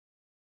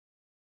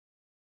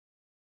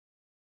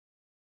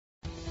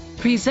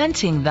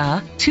Presenting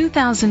the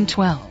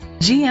 2012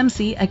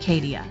 GMC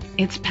Acadia.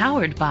 It's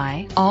powered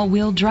by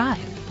all-wheel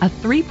drive, a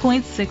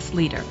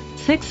 3.6-liter,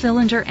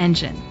 6-cylinder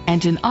engine,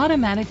 and an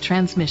automatic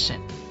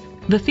transmission.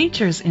 The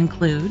features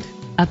include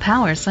a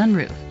power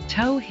sunroof,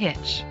 tow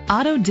hitch,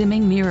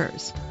 auto-dimming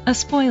mirrors, a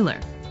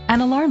spoiler,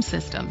 an alarm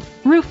system,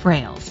 roof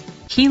rails,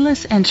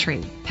 keyless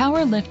entry,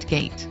 power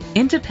liftgate,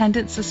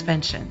 independent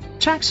suspension,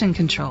 traction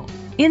control.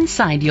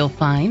 Inside you'll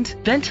find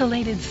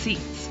ventilated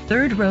seats,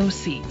 third-row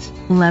seats,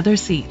 leather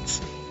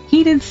seats,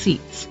 heated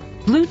seats,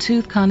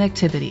 Bluetooth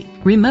connectivity,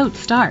 remote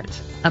start,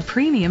 a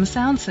premium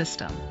sound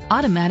system,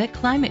 automatic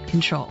climate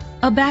control,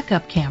 a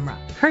backup camera,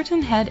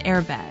 curtain head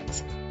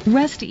airbags.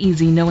 Rest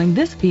easy knowing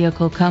this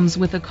vehicle comes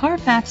with a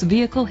Carfax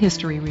Vehicle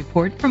History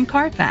Report from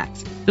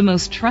Carfax, the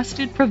most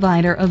trusted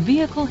provider of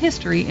vehicle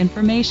history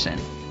information.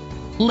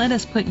 Let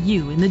us put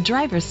you in the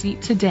driver's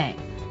seat today.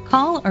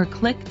 Call or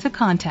click to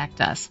contact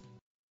us.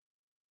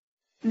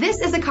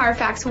 This is a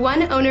Carfax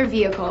one-owner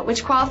vehicle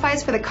which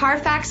qualifies for the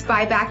Carfax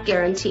buyback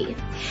guarantee.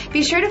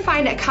 Be sure to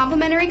find a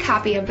complimentary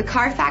copy of the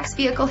Carfax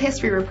Vehicle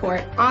History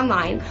Report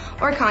online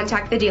or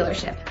contact the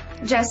dealership.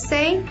 Just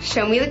say,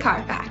 "Show me the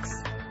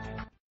Carfax."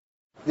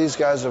 These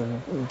guys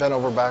have bent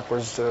over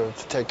backwards to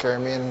take care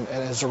of me, and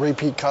as a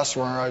repeat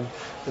customer,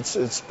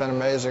 it's been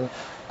amazing.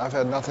 I've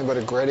had nothing but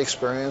a great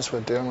experience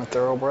with dealing with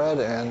Thoroughbred,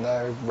 and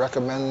I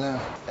recommend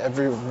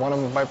every one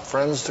of my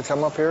friends to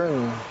come up here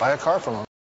and buy a car from them.